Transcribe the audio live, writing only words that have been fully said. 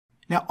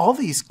Now, all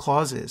these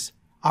clauses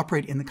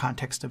operate in the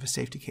context of a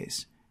safety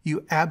case.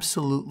 You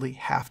absolutely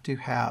have to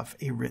have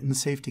a written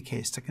safety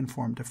case to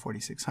conform to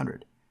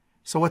 4600.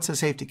 So what's a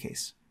safety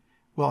case?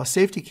 Well, a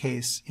safety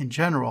case in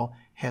general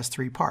has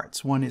three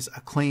parts. One is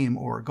a claim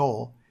or a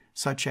goal,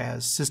 such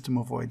as system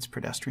avoids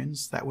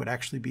pedestrians. That would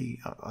actually be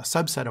a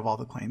subset of all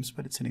the claims,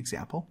 but it's an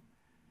example.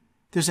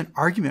 There's an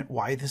argument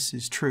why this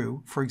is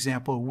true. For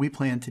example, we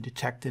plan to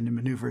detect and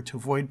maneuver to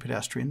avoid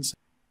pedestrians,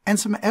 and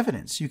some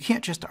evidence. You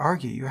can't just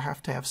argue. You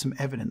have to have some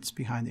evidence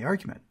behind the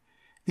argument.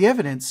 The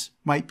evidence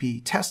might be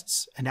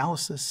tests,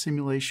 analysis,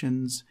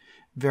 simulations,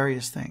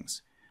 various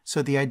things.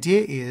 So the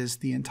idea is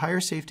the entire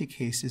safety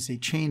case is a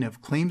chain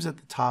of claims at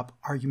the top,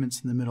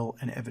 arguments in the middle,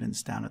 and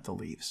evidence down at the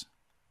leaves.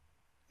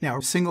 Now,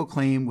 a single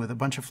claim with a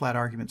bunch of flat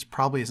arguments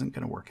probably isn't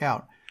going to work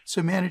out.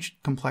 So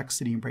manage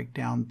complexity and break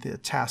down the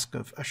task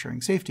of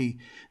assuring safety.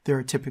 There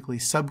are typically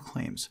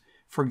subclaims.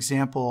 For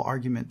example,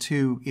 argument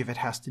 2, if it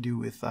has to do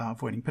with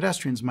avoiding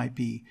pedestrians, might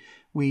be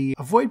we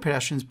avoid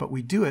pedestrians, but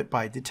we do it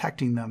by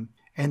detecting them,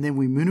 and then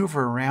we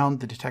maneuver around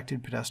the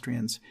detected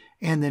pedestrians,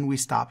 and then we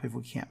stop if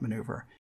we can't maneuver.